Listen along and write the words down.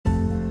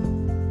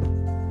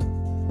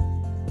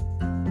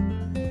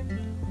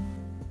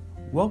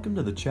Welcome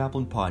to the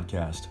Chaplain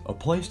Podcast, a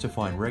place to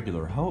find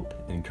regular hope,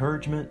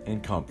 encouragement,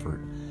 and comfort.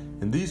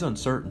 In these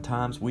uncertain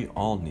times, we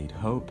all need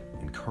hope,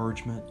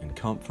 encouragement, and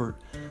comfort.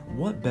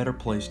 What better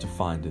place to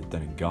find it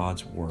than in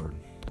God's Word?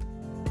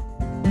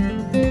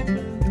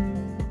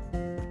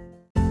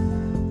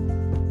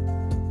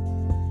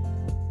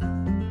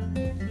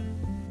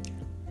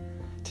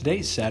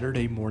 Today's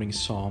Saturday morning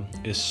psalm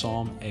is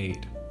Psalm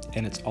 8,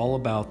 and it's all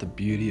about the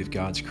beauty of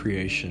God's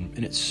creation,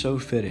 and it's so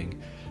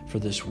fitting for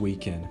this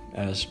weekend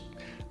as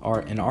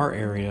in our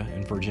area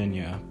in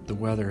Virginia, the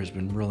weather has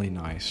been really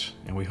nice,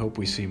 and we hope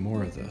we see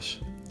more of this.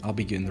 I'll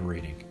begin the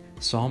reading.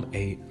 Psalm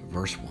 8,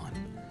 verse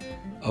 1.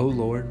 O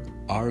Lord,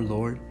 our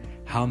Lord,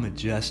 how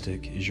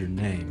majestic is your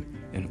name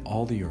in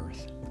all the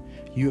earth.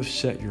 You have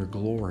set your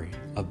glory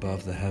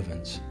above the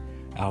heavens.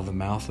 Out of the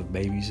mouth of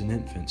babies and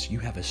infants, you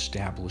have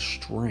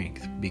established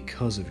strength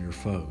because of your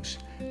foes,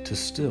 to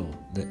still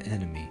the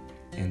enemy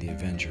and the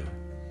avenger.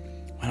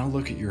 When I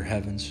look at your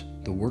heavens,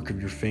 the work of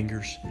your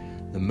fingers,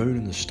 the moon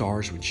and the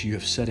stars which you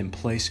have set in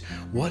place,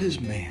 what is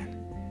man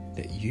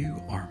that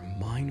you are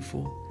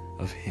mindful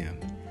of him,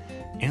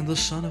 and the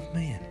Son of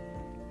Man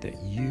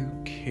that you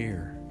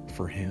care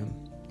for him?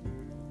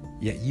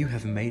 Yet you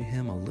have made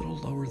him a little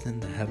lower than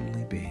the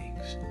heavenly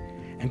beings,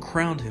 and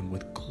crowned him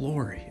with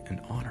glory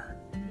and honor.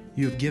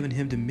 You have given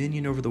him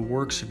dominion over the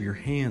works of your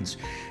hands.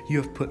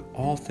 You have put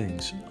all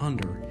things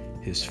under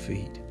his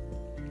feet,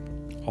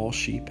 all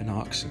sheep and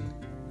oxen,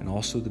 and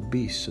also the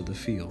beasts of the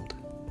field,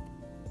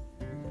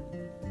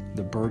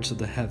 the birds of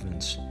the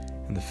heavens,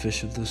 and the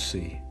fish of the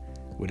sea,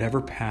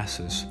 whatever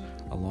passes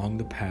along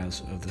the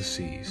paths of the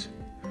seas.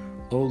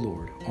 O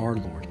Lord, our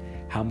Lord,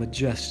 how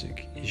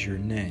majestic is your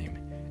name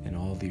in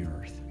all the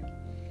earth.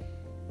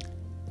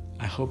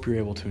 I hope you're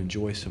able to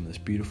enjoy some of this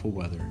beautiful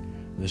weather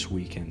this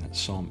weekend that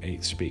Psalm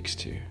 8 speaks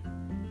to.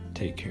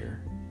 Take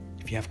care.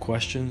 If you have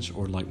questions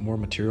or would like more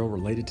material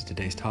related to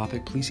today's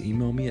topic, please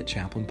email me at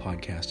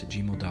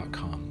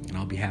chaplainpodcast@gmail.com, and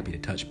I'll be happy to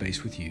touch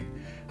base with you.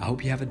 I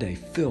hope you have a day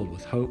filled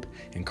with hope,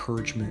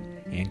 encouragement,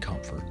 and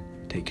comfort.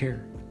 Take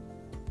care.